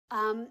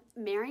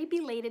Merry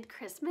belated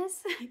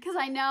Christmas, because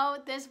I know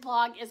this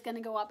vlog is going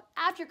to go up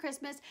after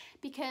Christmas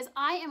because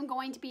I am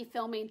going to be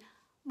filming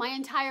my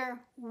entire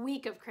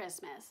week of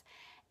Christmas.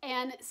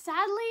 And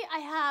sadly, I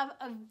have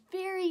a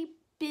very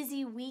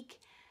busy week,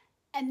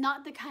 and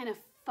not the kind of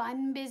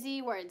fun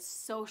busy where it's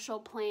social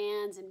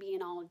plans and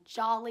being all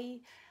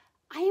jolly.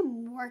 I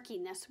am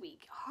working this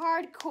week,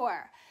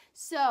 hardcore.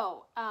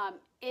 So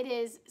it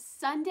is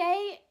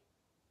Sunday,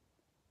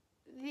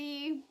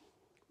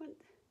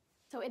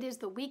 it is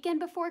the weekend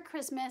before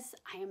Christmas.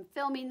 I am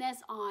filming this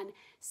on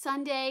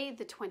Sunday,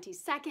 the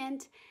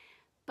 22nd,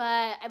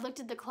 but I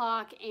looked at the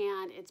clock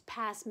and it's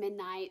past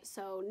midnight.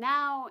 So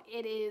now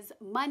it is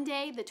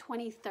Monday, the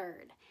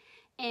 23rd.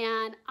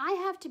 And I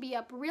have to be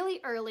up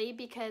really early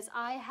because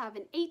I have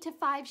an 8 to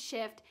 5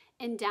 shift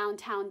in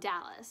downtown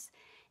Dallas.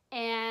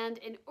 And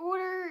in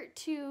order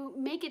to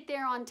make it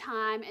there on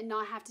time and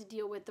not have to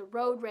deal with the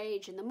road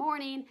rage in the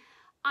morning,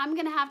 I'm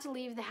gonna have to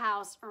leave the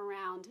house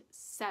around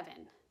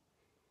 7.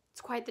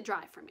 It's quite the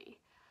drive for me.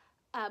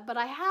 But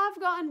I have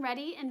gotten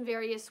ready in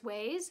various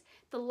ways.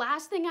 The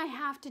last thing I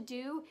have to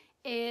do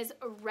is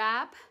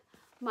wrap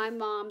my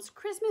mom's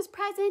Christmas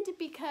present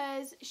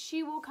because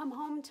she will come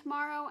home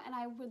tomorrow and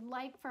I would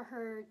like for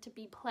her to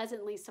be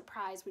pleasantly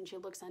surprised when she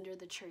looks under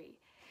the tree.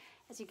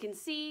 As you can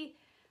see,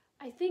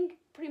 I think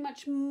pretty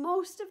much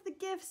most of the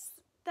gifts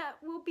that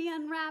will be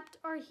unwrapped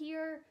are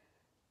here,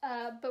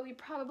 but we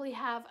probably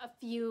have a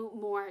few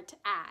more to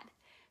add.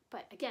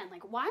 But again,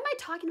 like, why am I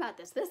talking about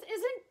this? This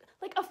isn't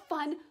like a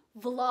fun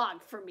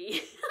vlog for me.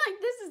 Like,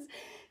 this is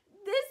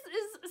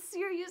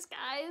serious,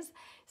 guys.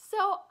 So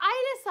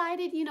I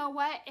decided, you know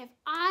what, if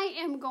I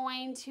am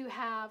going to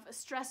have a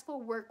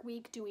stressful work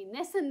week doing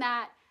this and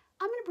that,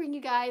 I'm gonna bring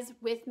you guys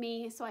with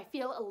me so I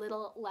feel a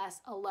little less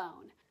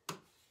alone.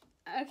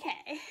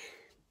 Okay.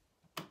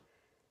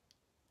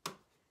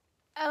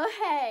 Oh,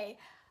 hey.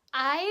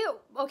 I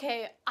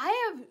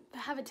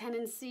have a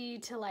tendency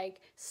to like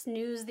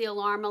snooze the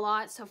alarm a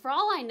lot. So for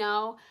all I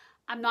know,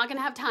 I'm not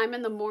gonna have time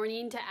in the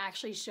morning to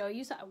actually show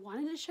you. So I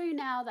wanted to show you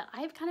now that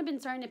I've kind of been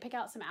starting to pick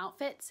out some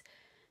outfits.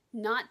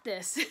 Not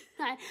this.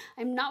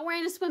 I'm not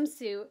wearing a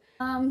swimsuit.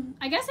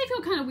 I guess I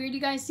feel kind of weird you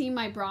guys seeing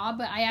my bra,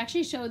 but I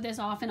actually showed this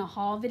off in a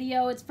haul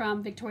video. It's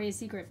from Victoria's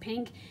Secret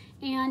Pink.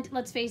 And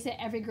let's face it,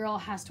 every girl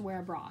has to wear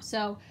a bra.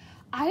 So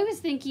I was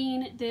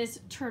thinking this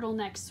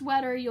turtleneck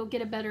sweater, you'll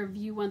get a better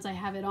view once I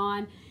have it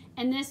on.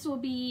 And this will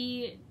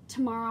be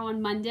tomorrow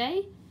on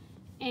Monday.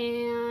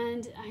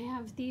 And I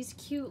have these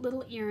cute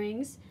little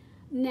earrings.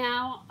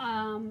 Now,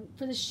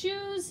 for the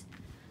shoes,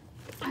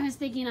 I was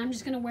thinking I'm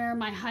just gonna wear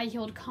my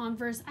high-heeled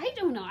Converse. I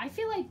don't know, I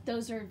feel like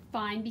those are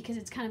fine because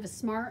it's kind of a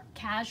smart,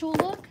 casual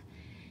look.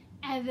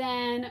 And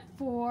then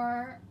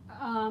for,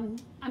 I'm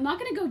not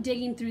gonna go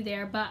digging through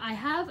there, but I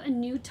have a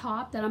new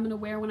top that I'm gonna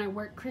wear when I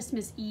work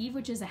Christmas Eve,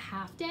 which is a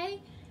half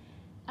day.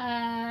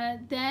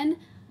 Then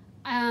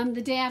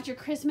the day after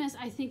Christmas,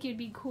 I think it'd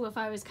be cool if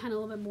I was kind of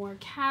a little bit more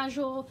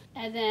casual.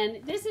 And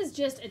then this is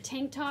just a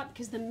tank top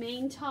because the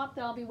main top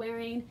that I'll be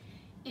wearing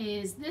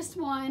is this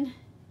one.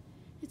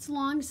 It's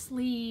long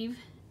sleeve,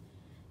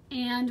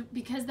 and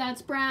because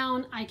that's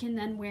brown, I can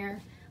then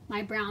wear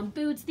my brown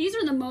boots. These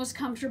are the most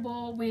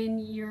comfortable when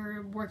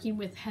you're working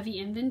with heavy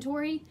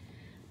inventory,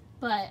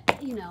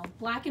 but you know,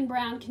 black and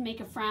brown can make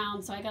a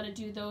frown, so I gotta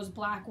do those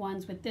black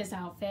ones with this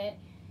outfit.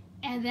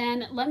 And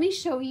then let me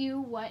show you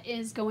what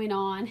is going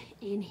on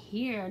in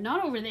here.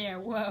 Not over there,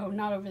 whoa,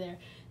 not over there.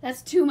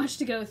 That's too much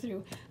to go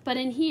through. But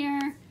in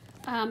here,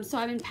 so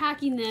I've been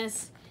packing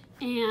this,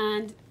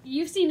 and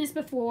you've seen this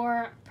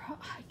before.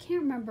 I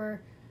can't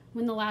remember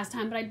when the last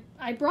time, but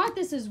I brought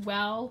this as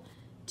well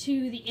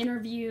to the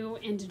interview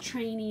and to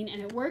training, and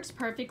it works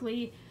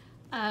perfectly.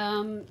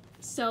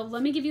 So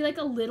let me give you like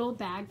a little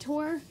bag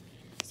tour.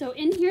 So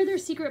in here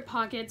there's secret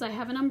pockets. I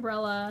have an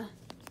umbrella,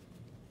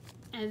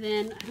 and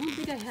then I don't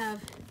think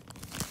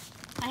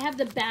I have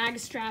the bag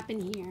strap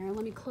in here.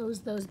 Let me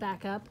close those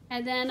back up.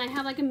 And then I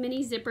have like a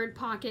mini zippered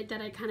pocket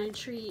that I kind of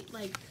treat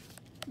like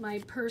my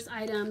purse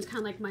items, kind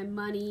of like my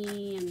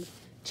money and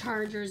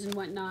chargers and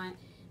whatnot.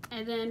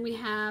 And then we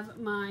have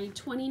my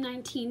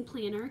 2019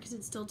 planner because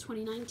it's still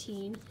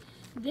 2019.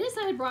 This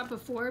I had brought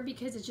before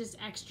because it's just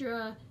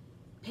extra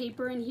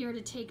paper in here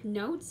to take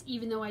notes,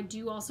 even though I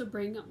do also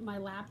bring my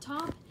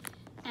laptop.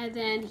 And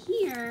then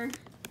here,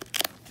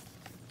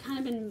 kind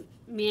of been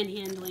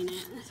manhandling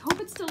it. I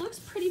hope it still looks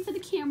pretty for the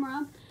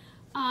camera.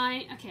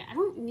 Okay, I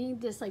don't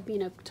need this like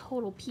being a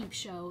total peep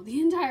show the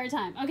entire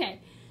time. Okay,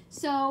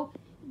 so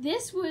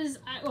this was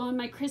on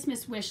my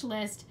Christmas wish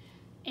list,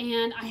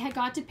 and I had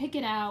got to pick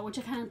it out, which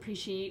I kind of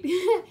appreciate.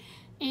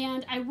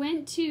 And I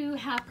went to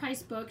Half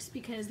Price Books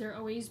because they're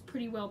always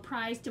pretty well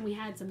priced, and we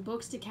had some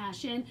books to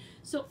cash in.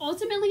 So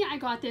ultimately I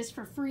got this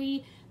for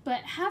free,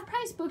 but Half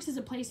Price Books is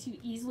a place you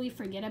easily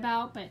forget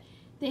about, but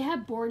they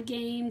have board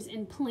games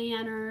and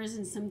planners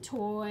and some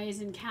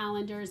toys and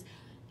calendars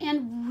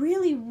and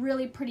really,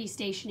 really pretty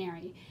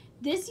stationery.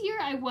 This year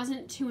I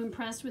wasn't too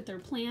impressed with their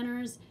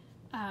planners,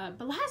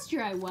 but last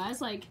year I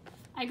was. Like,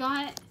 I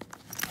got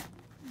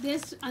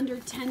this under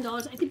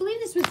 $10. I believe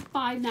this was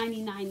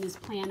 $5.99, this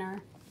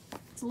planner.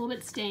 It's a little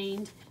bit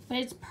stained, but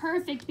it's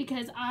perfect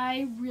because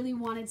I really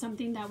wanted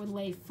something that would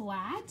lay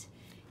flat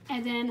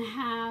and then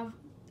have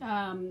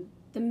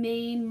the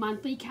main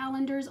monthly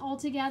calendars all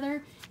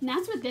together. And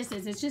that's what this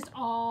is. It's just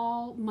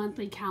all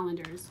monthly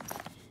calendars.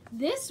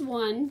 This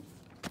one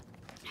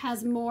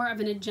has more of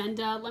an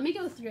agenda. Let me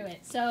go through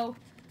it. So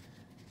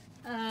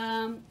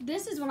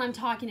this is what I'm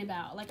talking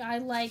about. Like, I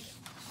like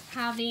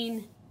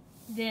having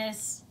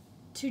this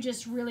to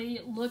just really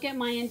look at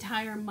my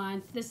entire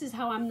month. This is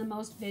how I'm the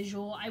most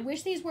visual. I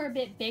wish these were a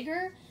bit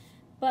bigger,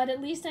 but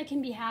at least I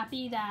can be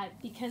happy that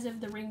because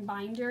of the ring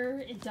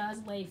binder, it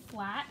does lay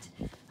flat.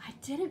 I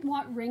didn't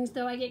want rings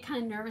though. I get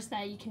kind of nervous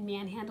that you can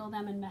manhandle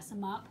them and mess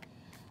them up.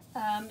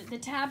 The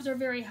tabs are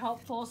very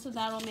helpful, so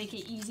that'll make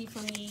it easy for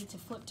me to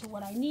flip to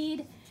what I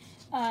need.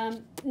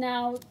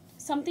 Now,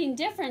 something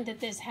different that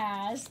this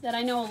has, that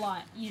I know a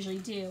lot usually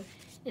do,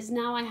 is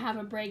now I have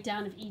a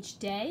breakdown of each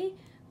day,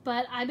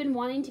 but I've been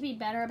wanting to be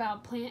better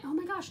about planning. Oh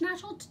my gosh,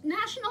 National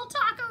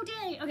Taco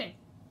Day! Okay,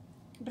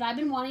 but I've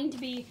been wanting to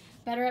be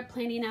better at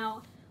planning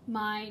out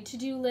my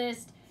to-do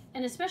list,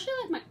 and especially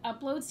like my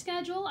upload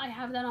schedule. I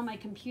have that on my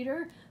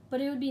computer,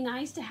 but it would be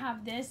nice to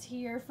have this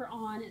here for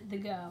on the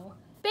go.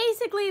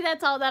 Basically,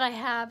 that's all that I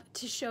have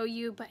to show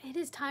you, but it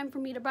is time for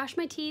me to brush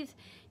my teeth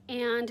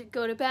and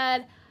go to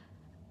bed,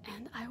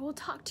 and I will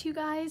talk to you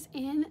guys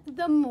in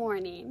the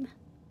morning.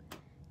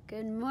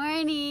 Good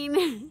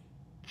morning.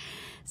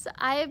 So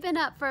I have been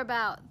up for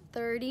about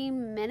 30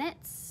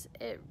 minutes.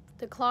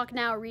 The clock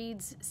now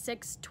reads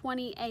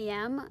 6:20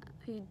 a.m.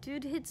 I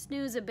did hit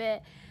snooze a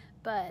bit,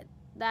 but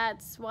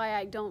that's why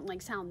I don't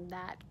like sound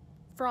that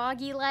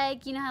froggy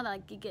like. You know how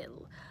like you get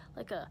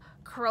like a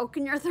croak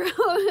in your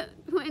throat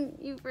when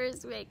you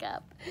first wake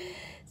up.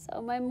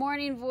 So my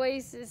morning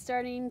voice is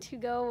starting to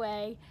go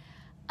away.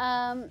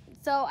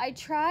 So I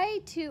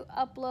tried to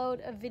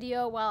upload a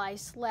video while I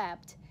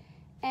slept,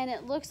 and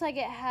it looks like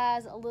it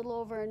has a little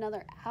over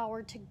another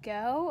hour to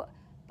go,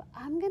 but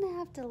I'm gonna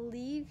have to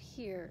leave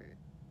here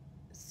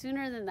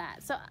sooner than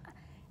that. So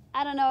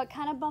I don't know, it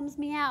kind of bums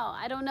me out.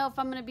 I don't know if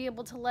I'm gonna be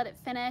able to let it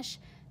finish.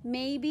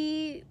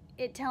 Maybe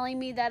it telling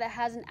me that it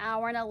has an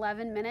hour and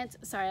 11 minutes.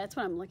 Sorry, that's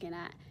what I'm looking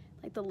at,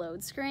 like the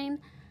load screen.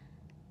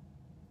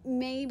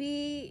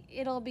 Maybe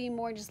it'll be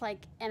more just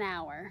like an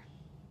hour.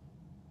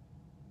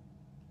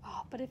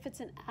 Oh, but if it's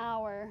an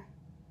hour,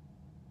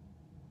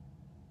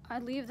 I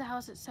leave the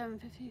house at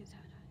 7:15.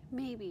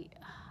 Maybe.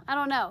 I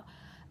don't know.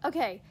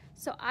 Okay,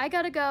 so I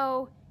gotta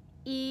go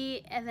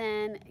eat and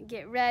then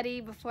get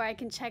ready before I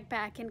can check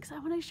back in because I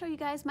want to show you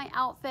guys my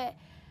outfit.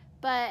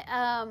 But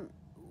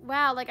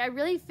wow, like I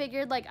really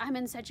figured like I'm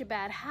in such a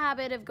bad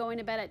habit of going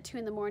to bed at 2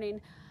 in the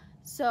morning.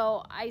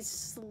 So I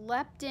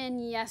slept in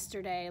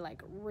yesterday,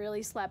 like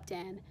really slept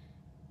in,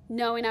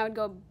 knowing I would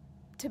go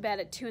to bed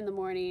at 2 in the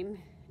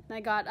morning. And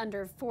I got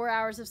under 4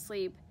 hours of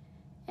sleep.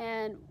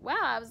 And wow,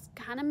 I was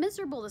kind of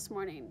miserable this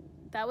morning.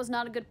 That was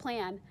not a good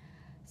plan.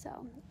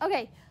 So,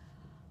 okay.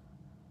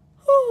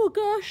 Oh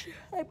gosh,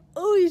 I'm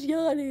always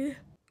yawning.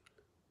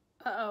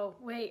 Uh-oh,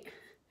 wait.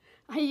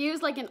 I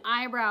used like an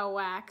eyebrow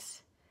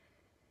wax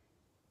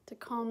to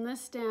calm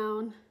this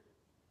down.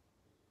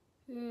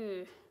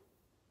 Ugh.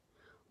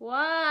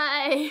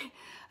 Why?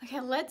 Okay,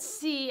 let's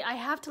see. I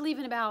have to leave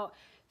in about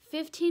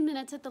 15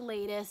 minutes at the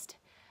latest.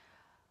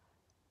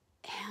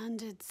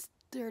 And it's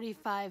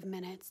 35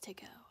 minutes to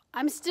go.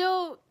 I'm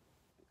still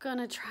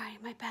gonna try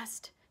my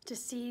best to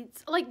see.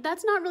 Like,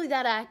 that's not really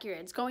that accurate.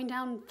 It's going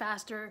down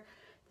faster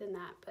than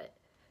that, but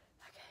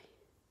okay.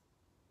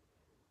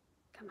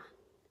 Come on.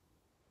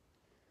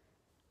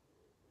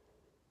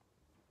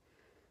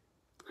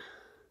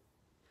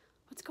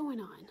 What's going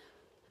on?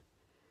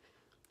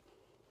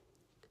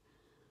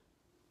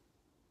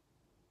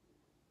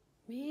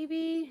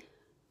 Maybe.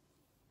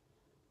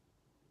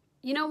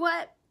 You know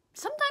what?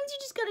 Sometimes you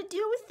just gotta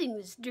deal with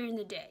things during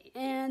the day,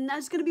 and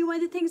that's gonna be one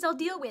of the things I'll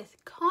deal with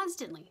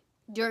constantly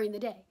during the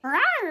day.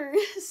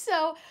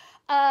 So,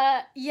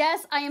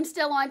 yes, I am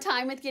still on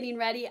time with getting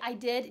ready. I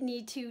did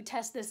need to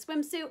test this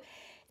swimsuit.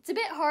 It's a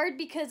bit hard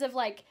because of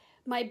like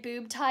my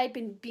boob type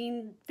and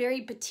being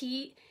very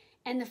petite,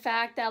 and the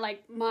fact that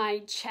like my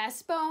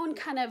chest bone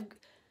kind of,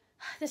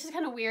 this is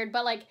kind of weird,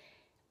 but like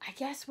I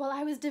guess while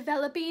I was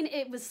developing,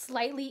 it was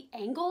slightly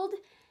angled.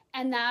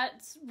 And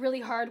that's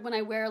really hard when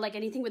I wear like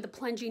anything with a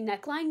plunging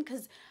neckline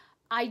because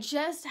I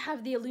just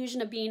have the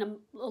illusion of being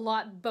a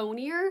lot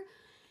bonier.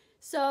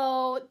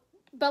 So,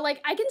 but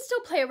like I can still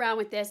play around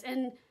with this,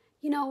 and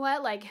you know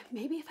what? Like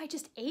maybe if I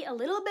just ate a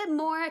little bit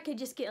more, I could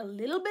just get a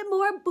little bit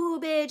more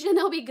boobage and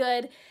I'll be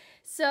good.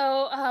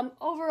 So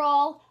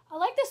overall, I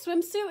like the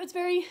swimsuit. It's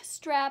very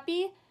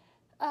strappy,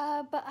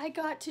 but I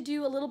got to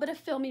do a little bit of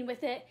filming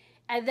with it,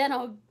 and then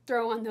I'll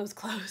throw on those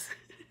clothes.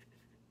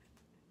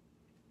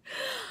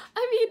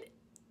 I mean,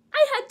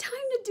 I had time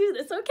to do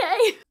this,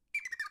 okay?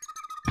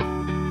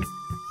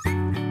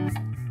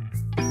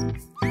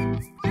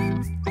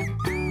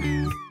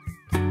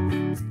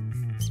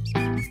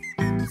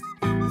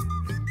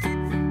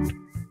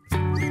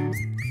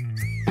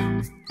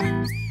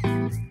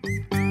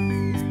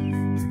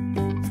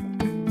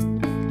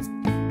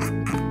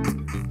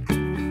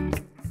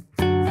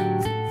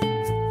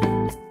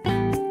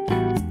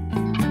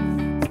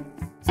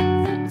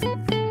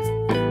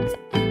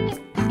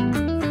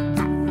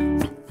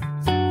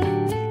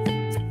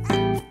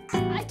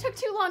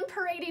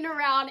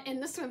 around in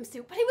the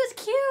swimsuit, but it was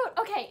cute.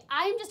 Okay,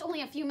 I'm just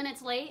only a few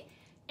minutes late,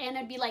 and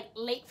I'd be like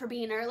late for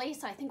being early,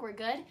 so I think we're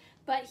good.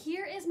 But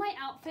here is my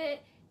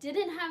outfit.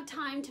 Didn't have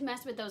time to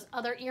mess with those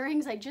other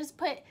earrings. I just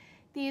put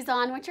these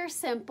on, which are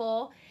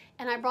simple,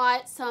 and I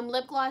brought some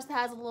lip gloss that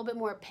has a little bit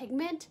more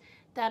pigment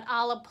that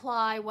I'll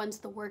apply once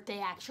the workday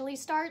actually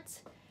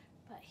starts.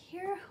 But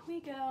here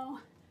we go.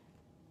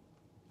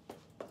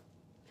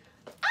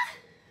 Ah!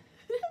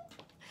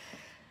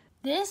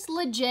 This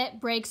legit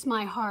breaks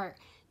my heart.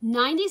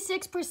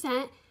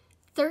 96%,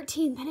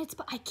 13 minutes,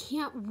 but I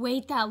can't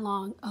wait that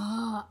long.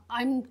 Oh,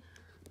 I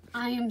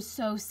am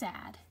so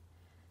sad.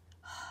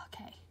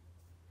 Okay,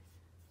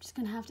 just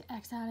gonna have to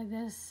X out of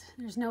this.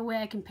 There's no way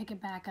I can pick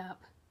it back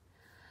up.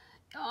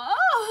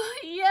 Oh,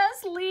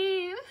 yes,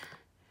 leave.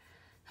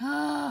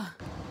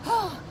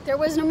 There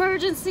was an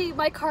emergency.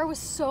 My car was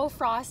so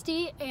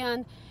frosty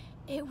and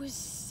it was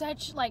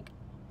such like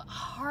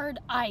hard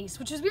ice,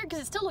 which was weird because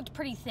it still looked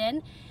pretty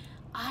thin.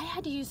 I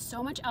had to use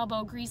so much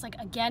elbow grease like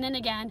again and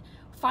again.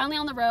 Finally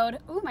on the road.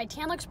 Ooh, my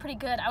tan looks pretty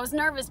good. I was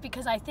nervous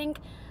because I think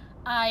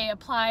I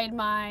applied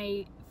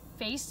my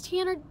face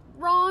tanner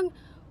wrong,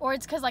 or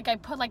it's because like I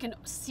put like a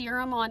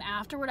serum on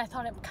afterward. I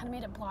thought it kind of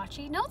made it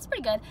blotchy. No, it's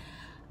pretty good.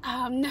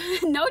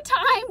 No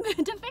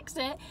time to fix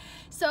it.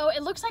 So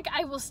it looks like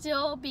I will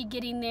still be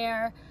getting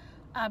there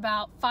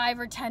about 5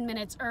 or 10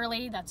 minutes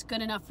early. That's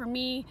good enough for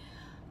me.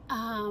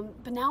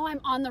 But now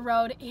I'm on the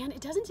road and it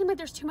doesn't seem like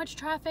there's too much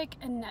traffic,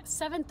 and at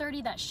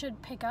 7:30 that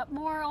should pick up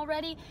more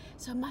already.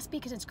 So it must be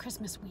because it's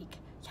Christmas week.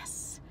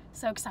 Yes,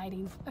 so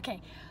exciting.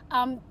 Okay,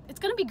 it's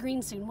gonna be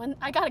green soon when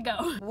I gotta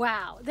go.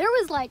 Wow, there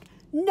was like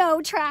no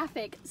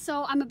traffic.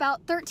 So I'm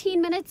about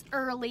 13 minutes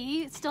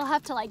early. Still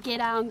have to like get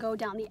out and go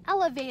down the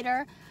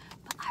elevator,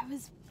 but I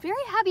was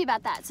very happy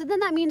about that. So then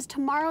that means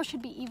tomorrow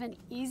should be even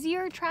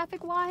easier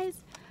traffic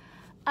wise.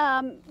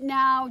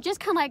 Now just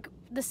kind of like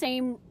the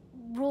same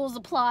rules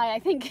apply. I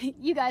think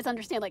you guys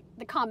understand like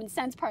the common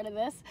sense part of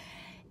this.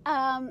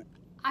 I'm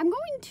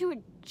going to a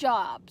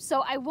job,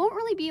 so I won't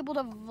really be able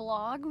to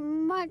vlog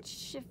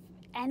much, if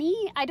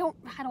any. I don't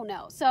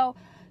know. So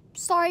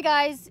sorry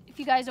guys if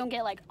you guys don't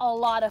get like a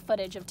lot of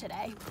footage of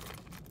today.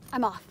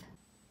 I'm off.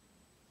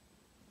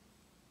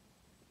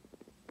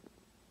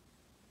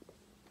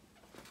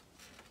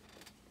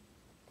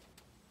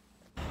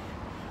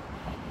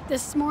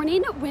 This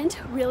morning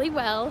went really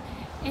well,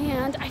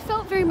 and I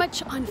felt very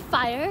much on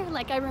fire,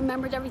 like I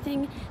remembered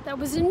everything that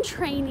was in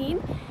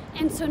training.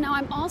 And so now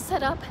I'm all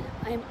set up,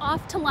 I'm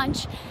off to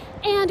lunch,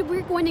 and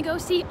we're going to go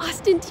see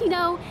Austin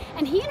Tino.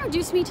 And he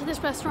introduced me to this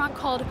restaurant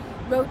called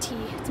Roti.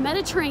 It's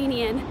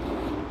Mediterranean,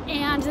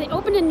 and they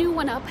opened a new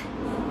one up.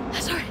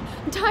 Sorry,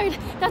 I'm tired.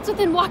 That's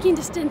within walking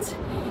distance.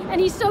 And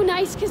he's so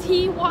nice because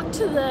he walked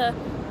to the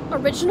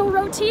original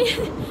Roti,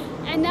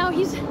 and now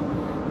he's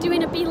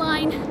doing a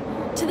beeline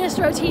to this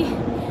Roti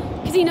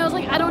because he knows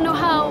like I don't know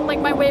how like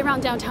my way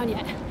around downtown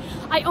yet.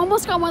 I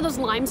almost got one of those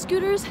Lime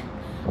scooters.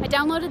 I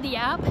downloaded the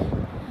app,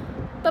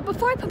 but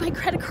before I put my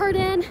credit card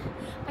in,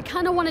 I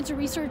kind of wanted to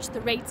research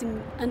the rates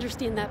and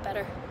understand that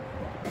better.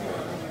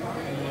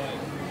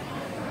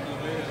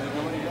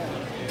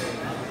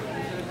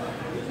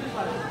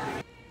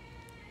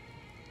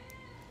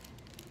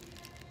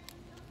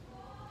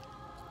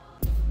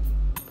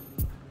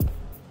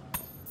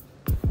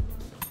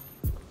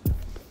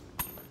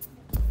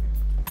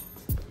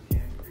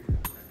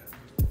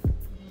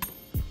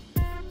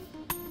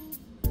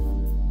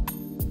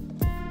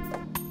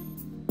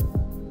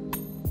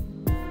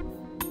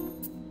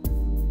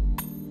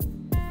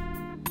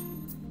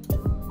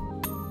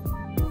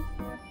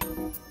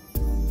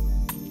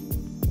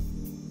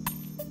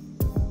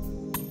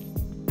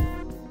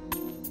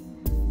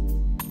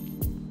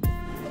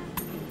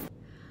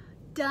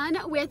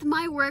 Done with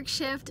my work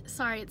shift.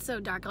 Sorry, it's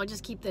so dark. I'll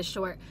just keep this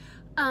short.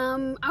 I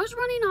was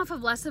running off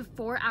of less of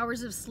 4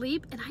 hours of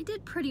sleep, and I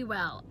did pretty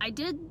well. I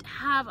did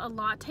have a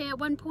latte at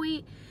one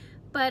point,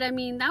 but I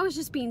mean, that was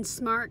just being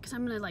smart because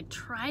I'm gonna like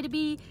try to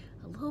be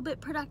a little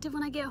bit productive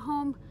when I get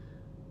home.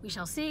 We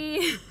shall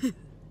see.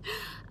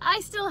 I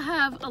still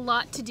have a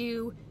lot to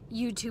do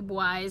YouTube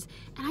wise,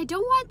 and I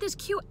don't want this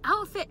cute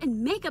outfit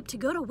and makeup to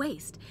go to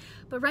waste.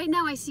 But right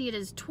now I see it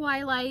as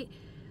twilight.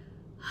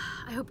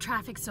 I hope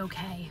traffic's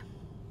okay.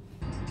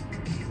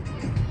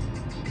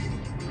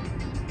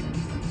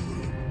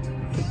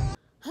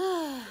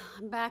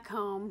 I'm back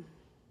home.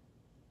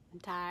 I'm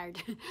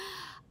tired.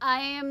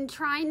 I am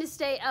trying to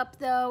stay up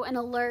though and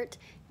alert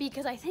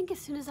because I think as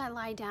soon as I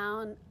lie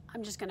down,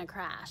 I'm just gonna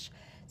crash.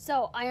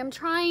 So I am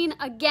trying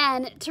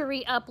again to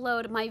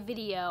re-upload my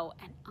video,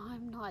 and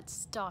I'm not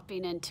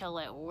stopping until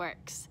it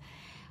works.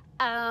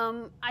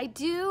 I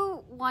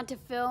do want to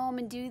film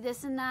and do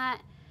this and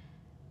that,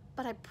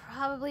 but I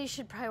probably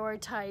should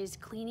prioritize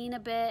cleaning a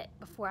bit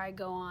before I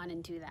go on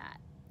and do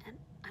that. And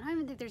I don't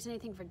even think there's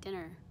anything for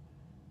dinner.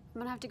 I'm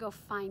gonna have to go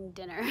find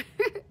dinner.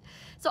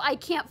 So I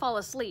can't fall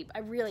asleep, I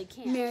really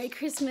can't. Merry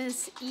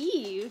Christmas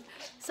Eve.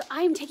 So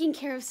I'm taking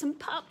care of some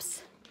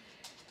pups.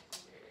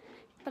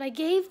 But I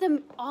gave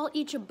them all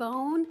each a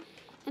bone,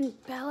 And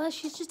Bella,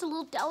 she's just a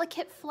little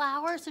delicate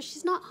flower, so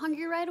she's not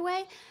hungry right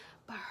away.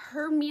 But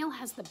her meal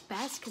has the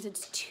best because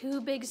it's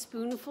 2 big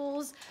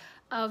spoonfuls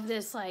of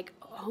this like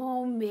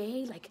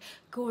homemade, like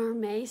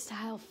gourmet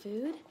style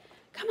food.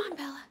 Come on,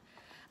 Bella.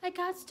 I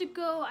got to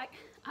go.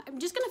 I'm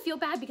just gonna feel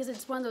bad because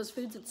it's one of those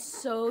foods that's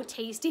so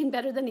tasty and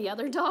better than the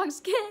other dogs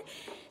get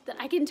that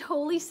I can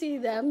totally see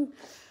them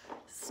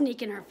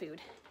sneaking her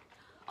food.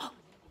 Oh,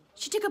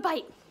 she took a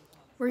bite.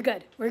 We're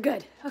good, we're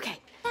good. Okay.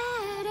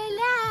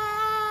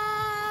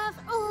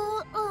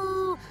 Ooh,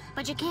 ooh,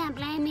 but you can't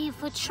blame me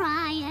for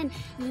trying.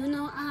 You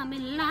know I'm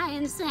in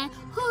line saying,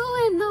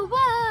 who in the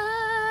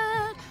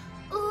world?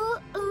 Ooh,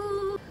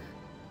 ooh.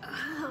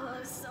 Oh,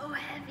 so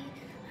heavy.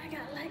 I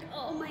got like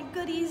all my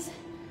goodies.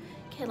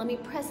 Okay, let me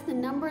press the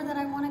number that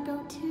I want to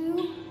go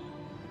to.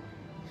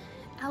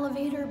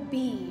 Elevator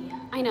B.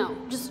 I know,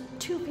 just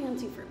too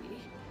fancy for me.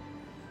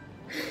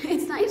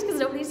 It's nice because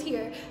nobody's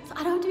here, so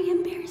I don't have to be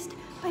embarrassed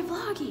by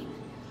vlogging.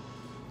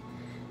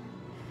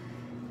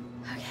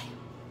 Okay.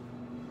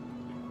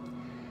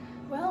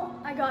 Well,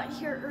 I got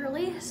here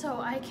early so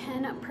I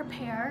can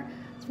prepare.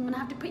 So I'm gonna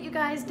have to put you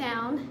guys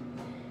down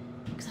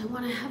because I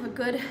want to have a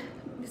good,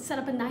 set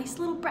up a nice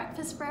little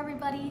breakfast for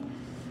everybody.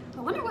 I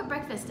wonder what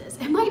breakfast is.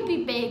 It might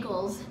be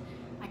bagels.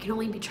 I can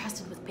only be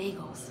trusted with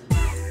bagels.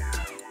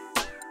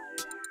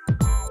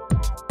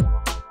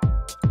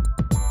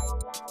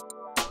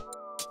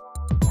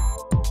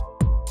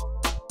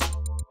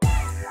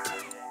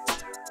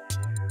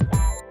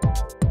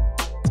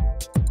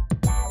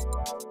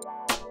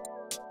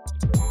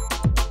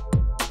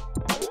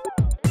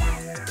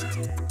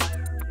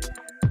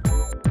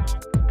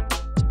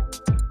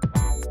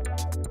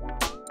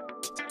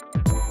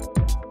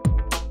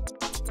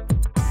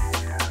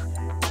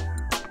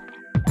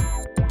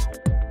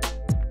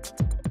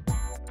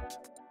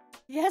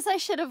 Yes, I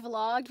should have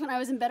vlogged when I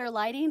was in better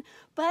lighting,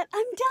 but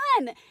I'm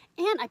done.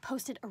 And I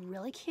posted a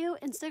really cute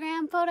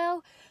Instagram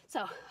photo.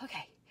 So,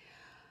 okay.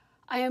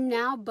 I am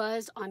now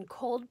buzzed on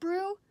cold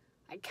brew.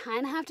 I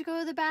kind of have to go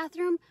to the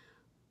bathroom,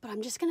 but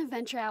I'm just going to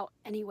venture out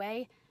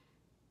anyway.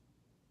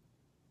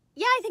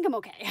 Yeah, I think I'm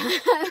okay.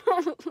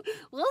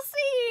 We'll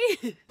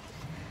see.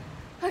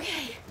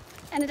 Okay,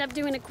 ended up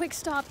doing a quick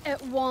stop at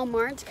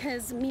Walmart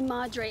because mi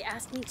madre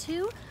asked me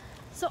to.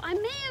 So I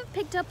may have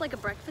picked up like a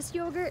breakfast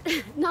yogurt,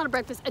 not a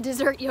breakfast, a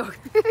dessert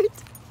yogurt,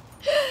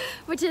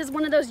 which is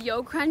one of those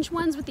Yo Crunch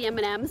ones with the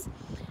M&Ms.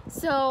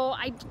 So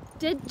I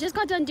just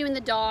got done doing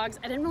the dogs.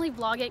 I didn't really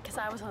vlog it because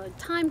I was on a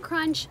time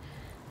crunch.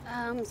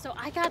 So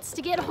I got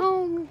to get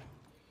home.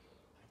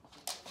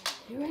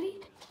 You ready?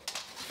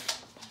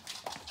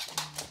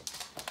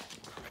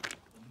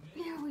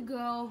 There we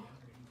go.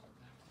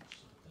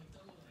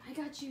 I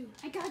got you,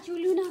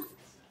 Luna.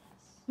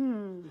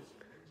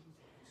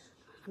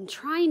 I'm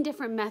trying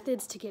different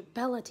methods to get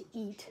Bella to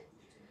eat.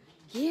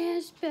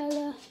 Yes,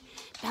 Bella.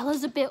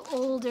 Bella's a bit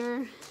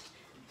older.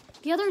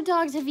 The other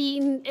dogs have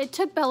eaten. It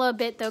took Bella a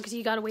bit though because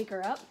you gotta wake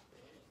her up.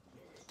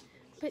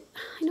 But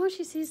I know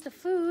she sees the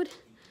food.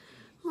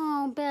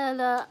 Oh,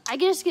 Bella. I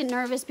just get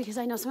nervous because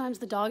I know sometimes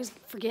the dogs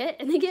forget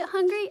and they get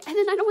hungry and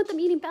then I don't want them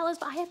eating Bella's,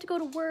 but I have to go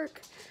to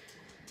work.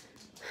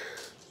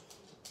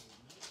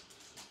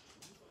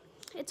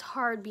 It's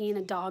hard being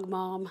a dog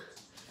mom.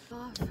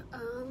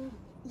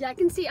 Yeah, I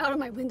can see out of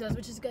my windows,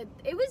 which is good.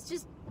 It was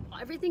just,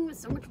 everything was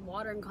so much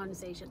water and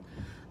condensation.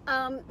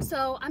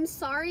 So I'm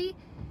sorry.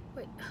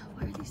 Wait,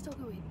 why are they still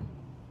going?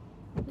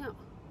 No.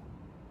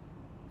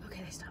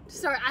 Okay, they stopped.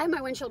 Sorry, I have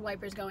my windshield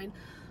wipers going.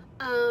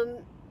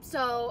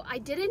 So I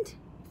didn't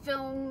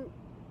film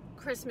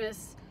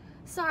Christmas.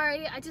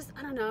 Sorry, I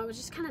don't know, it was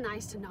just kind of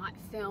nice to not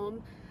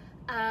film.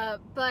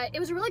 But it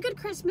was a really good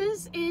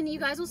Christmas, and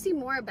you guys will see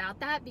more about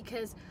that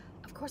because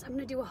of course, I'm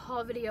gonna do a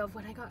haul video of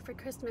what I got for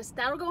Christmas.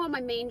 That'll go on my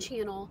main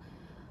channel,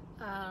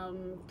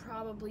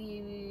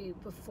 probably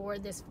before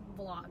this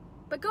vlog.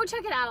 But go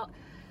check it out.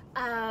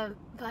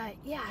 But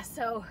yeah,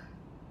 so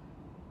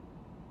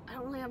I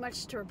don't really have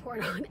much to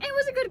report on. It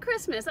was a good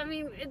Christmas. I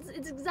mean,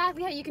 it's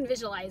exactly how you can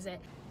visualize it.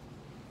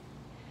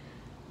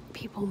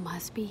 People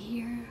must be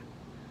here,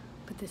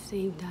 but at the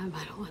same time,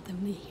 I don't want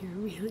them to hear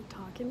me like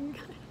talking.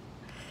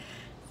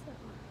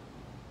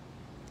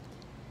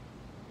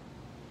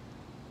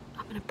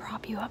 I'm gonna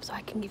prop you up so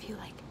I can give you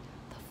like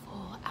the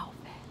full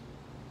outfit.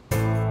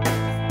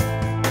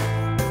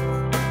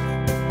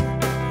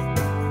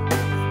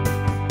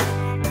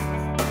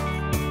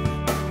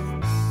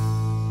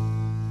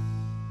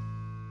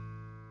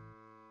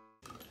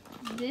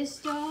 This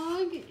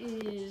dog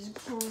is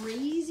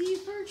crazy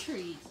for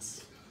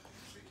treats.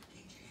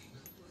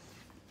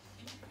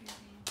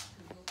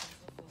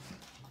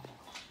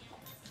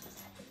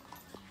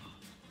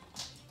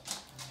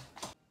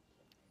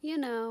 You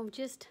know,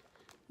 just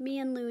me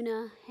and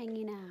Luna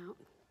hanging out.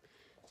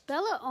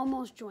 Bella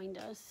almost joined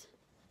us.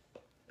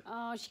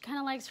 Oh, she kind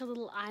of likes her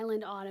little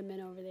island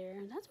ottoman over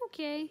there. That's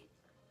okay.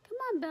 Come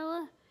on,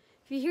 Bella.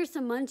 If you hear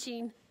some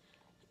munching,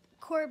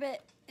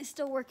 Corbett is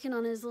still working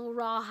on his little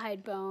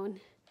rawhide bone.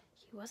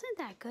 He wasn't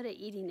that good at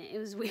eating it. It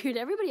was weird.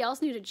 Everybody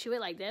else knew to chew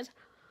it like this.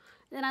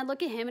 Then I'd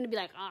look at him and be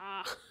like,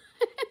 ah.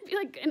 Be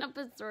like going up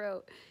his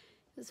throat.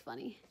 It was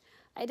funny.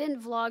 I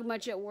didn't vlog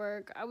much at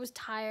work. I was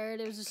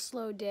tired. It was a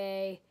slow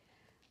day.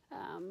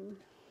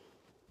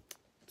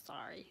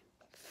 Sorry.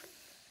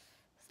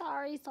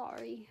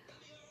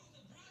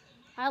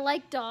 I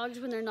like dogs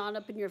when they're not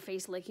up in your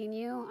face licking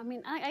you. I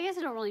mean, I guess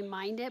I don't really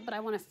mind it, but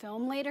I want to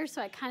film later,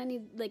 so I kind of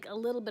need like a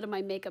little bit of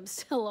my makeup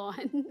still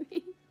on.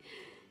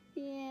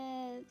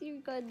 Yes,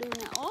 you're good doing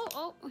that.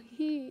 Oh.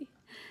 Man,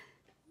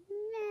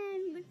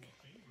 look.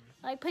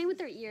 I like playing with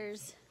their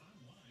ears.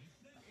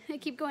 I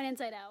keep going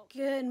inside out.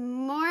 Good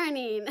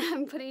morning.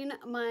 I'm putting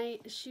my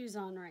shoes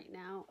on right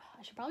now.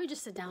 I should probably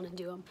just sit down and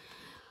do them.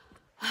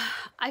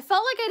 I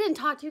felt like I didn't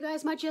talk to you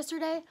guys much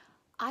yesterday.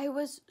 I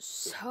was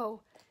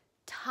so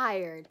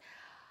tired.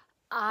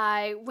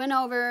 I went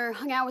over,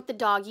 hung out with the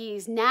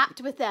doggies,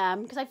 napped with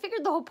them, because I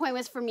figured the whole point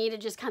was for me to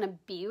just kind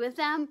of be with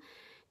them.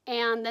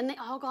 And then they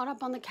all got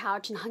up on the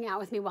couch and hung out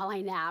with me while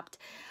I napped.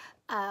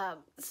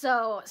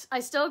 So I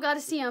still got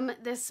to see them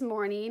this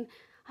morning.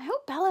 I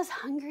hope Bella's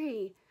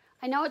hungry.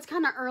 I know it's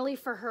kind of early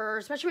for her,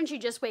 especially when she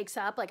just wakes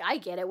up. Like, I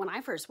get it. When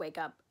I first wake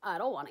up, I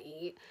don't want to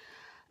eat.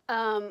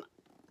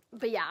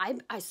 But yeah,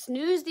 I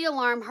snoozed the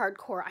alarm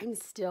hardcore. I'm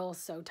still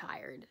so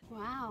tired.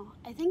 Wow,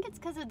 I think it's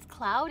because it's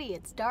cloudy,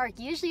 it's dark.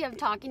 Usually I'm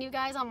talking to you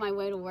guys on my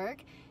way to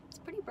work. It's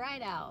pretty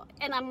bright out.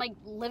 And I'm like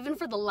living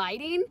for the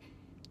lighting,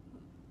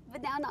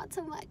 but now not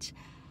so much.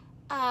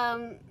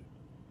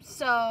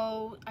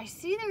 So I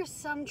see there's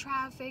some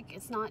traffic.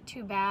 It's not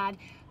too bad,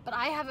 but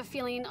I have a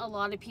feeling a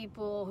lot of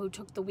people who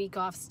took the week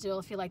off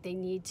still feel like they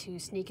need to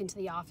sneak into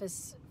the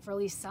office for at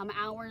least some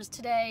hours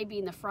today,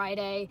 being the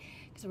Friday,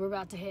 because we're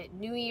about to hit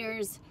New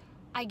Year's.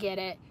 I get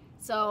it.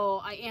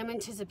 So I am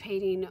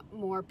anticipating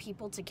more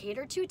people to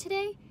cater to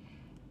today.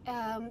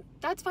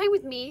 That's fine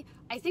with me.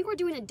 I think we're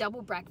doing a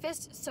double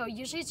breakfast. So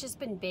usually it's just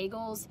been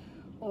bagels,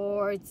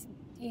 or it's,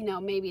 you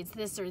know, maybe it's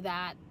this or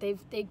that.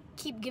 They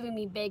keep giving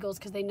me bagels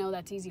because they know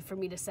that's easy for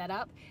me to set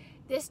up.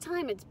 This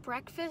time it's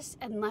breakfast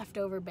and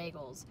leftover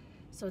bagels.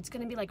 So it's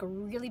gonna be like a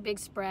really big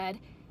spread.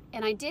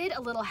 And I did a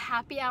little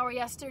happy hour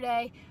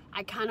yesterday.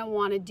 I kind of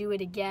want to do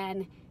it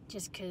again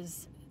just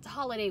because it's a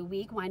holiday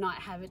week. Why not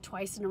have it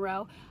twice in a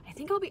row? I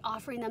think I'll be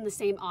offering them the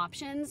same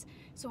options.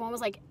 So one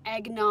was like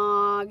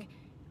eggnog,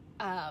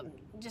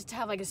 just to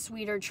have like a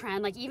sweeter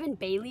trend. Like even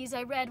Bailey's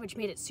I read, which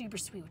made it super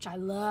sweet, which I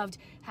loved,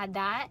 had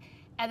that.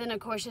 And then of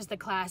course just the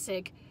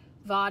classic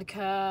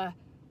vodka,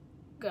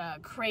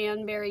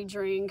 cranberry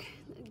drink.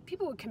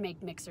 People can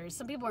make mixers.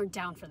 Some people are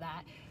down for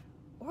that.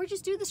 Or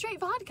just do the straight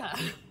vodka.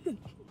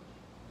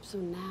 So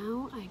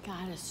now I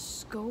gotta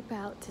scope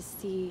out to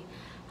see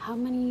how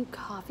many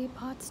coffee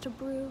pots to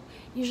brew.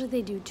 Usually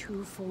they do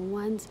 2 full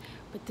ones,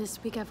 but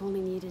this week I've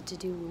only needed to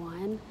do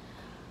 1.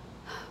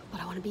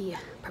 But I wanna be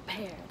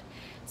prepared.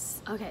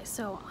 Okay,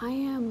 so I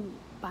am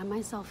by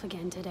myself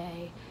again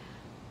today,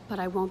 but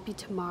I won't be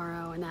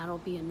tomorrow, and that'll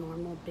be a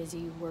normal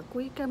busy work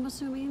week, I'm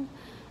assuming.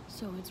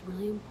 So it's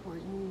really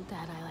important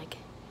that I like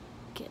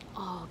get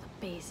all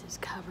the bases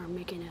covered,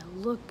 making it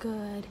look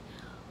good.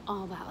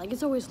 All that, like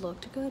it's always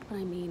looked good, but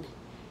I mean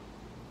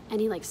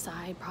any like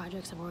side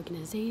projects of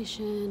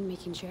organization,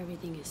 making sure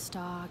everything is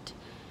stocked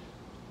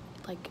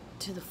like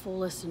to the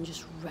fullest and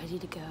just ready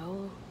to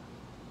go.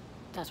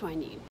 That's what I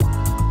need.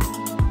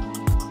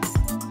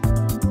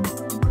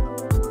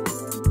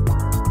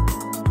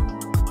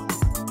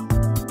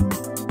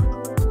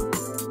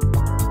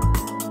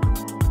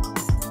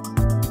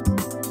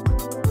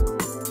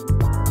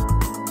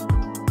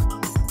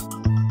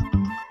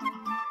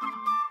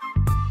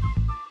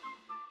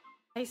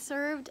 I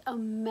served a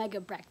mega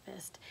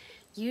breakfast.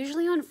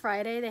 Usually on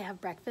Friday they have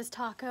breakfast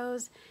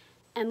tacos,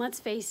 and let's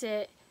face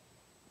it,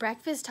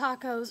 breakfast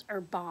tacos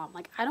are bomb.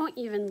 Like I don't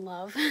even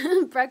love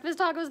breakfast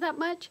tacos that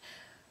much,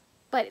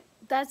 but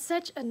that's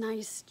such a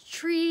nice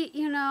treat,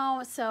 you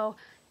know. So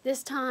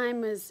this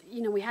time was,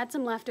 you know, we had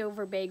some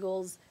leftover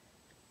bagels.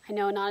 I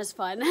know, not as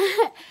fun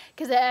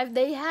because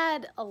they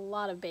had a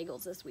lot of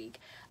bagels this week.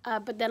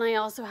 But then I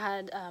also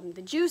had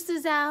the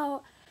juices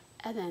out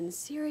and then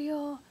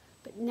cereal.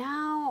 But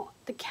now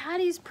the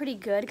caddy's pretty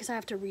good because I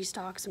have to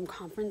restock some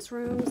conference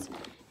rooms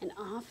and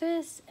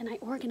office, and I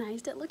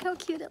organized it. Look how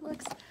cute it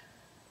looks.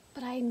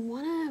 But I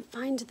want to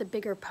find the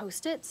bigger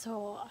Post-it,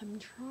 so I'm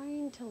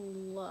trying to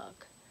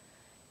look.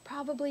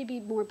 Probably be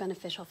more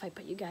beneficial if I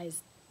put you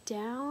guys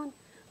down.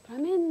 But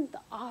I'm in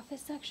the office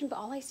section, but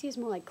all I see is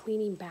more like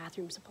cleaning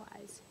bathroom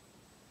supplies.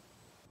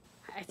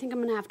 I think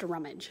I'm gonna have to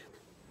rummage.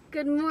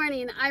 Good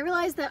morning. I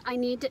realized that I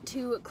need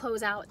to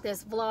close out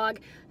this vlog.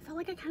 I felt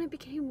like I kind of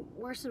became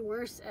worse and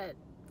worse at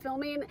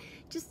filming.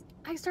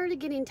 I started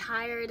getting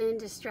tired and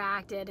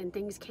distracted and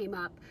things came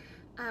up.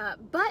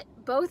 But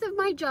both of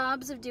my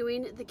jobs of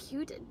doing the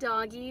cute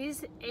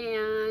doggies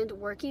and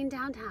working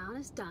downtown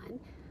is done.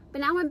 But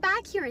now I'm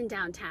back here in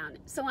downtown.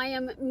 So I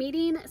am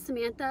meeting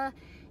Samantha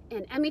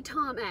and Emmy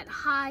Tom at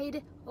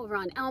Hyde over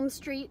on Elm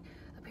Street.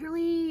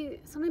 Apparently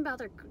something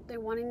about they're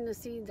wanting to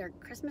see their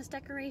Christmas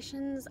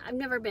decorations. I've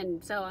never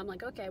been, so I'm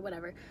like, okay,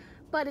 whatever.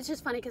 But it's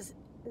just funny because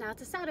now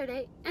it's a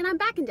Saturday and I'm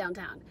back in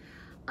downtown.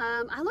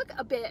 I look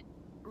a bit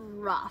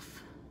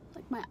rough.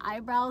 like my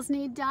eyebrows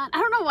need done. I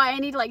don't know why I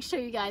need to like show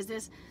you guys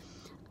this.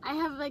 I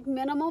have like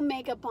minimal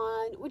makeup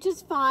on, which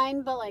is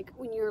fine, but like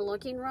when you're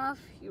looking rough,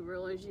 you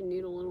realize you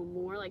need a little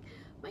more. Like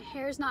my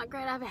hair's not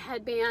great. I have a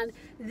headband.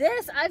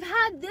 I've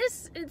had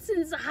this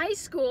since high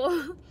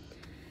school.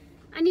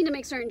 I need to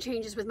make certain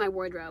changes with my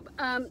wardrobe.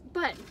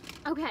 But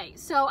okay,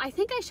 so I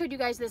think I showed you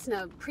guys this in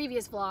a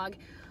previous vlog.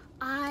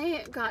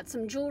 I got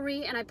some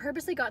jewelry and I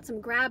purposely got some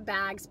grab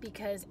bags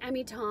because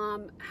Emmy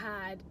Tom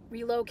had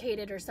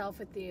relocated herself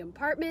with the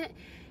apartment.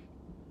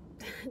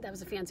 That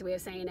was a fancy way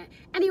of saying it.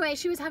 Anyway,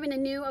 she was having a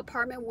new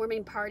apartment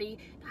warming party.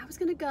 I was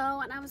gonna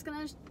go and I was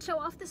gonna show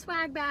off the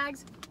swag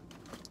bags.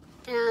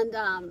 And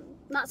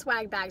not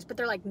swag bags, but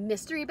they're like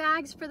mystery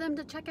bags for them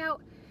to check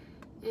out.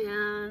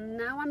 And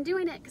now I'm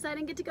doing it because I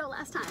didn't get to go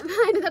last time.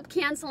 I ended up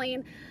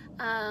canceling.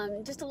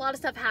 Just a lot of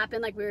stuff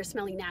happened, like we were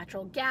smelling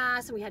natural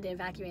gas and we had to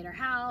evacuate our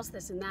house,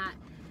 this and that.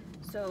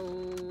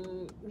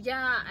 So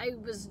yeah, I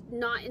was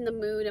not in the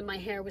mood and my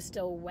hair was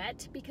still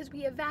wet because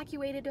we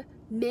evacuated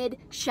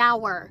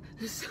mid-shower.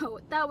 So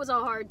that was a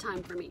hard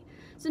time for me.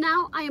 So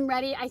now I am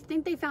ready. I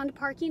think they found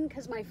parking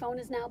because my phone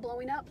is now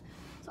blowing up.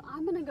 So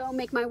I'm gonna go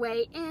make my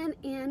way in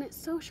and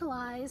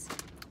socialize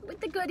with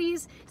the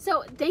goodies.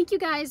 So thank you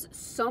guys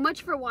so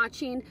much for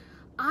watching.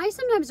 I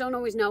sometimes don't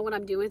always know what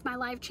I'm doing with my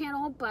live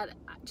channel, but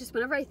just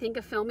whenever I think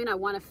of filming, I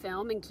want to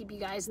film and keep you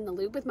guys in the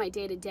loop with my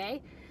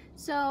day-to-day.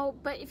 So,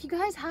 but if you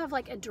guys have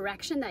like a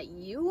direction that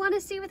you want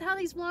to see with how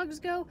these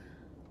vlogs go,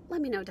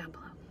 let me know down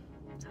below.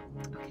 So,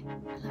 okay, I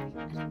love you.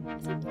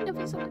 I love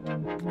you so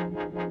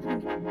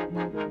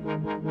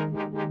much.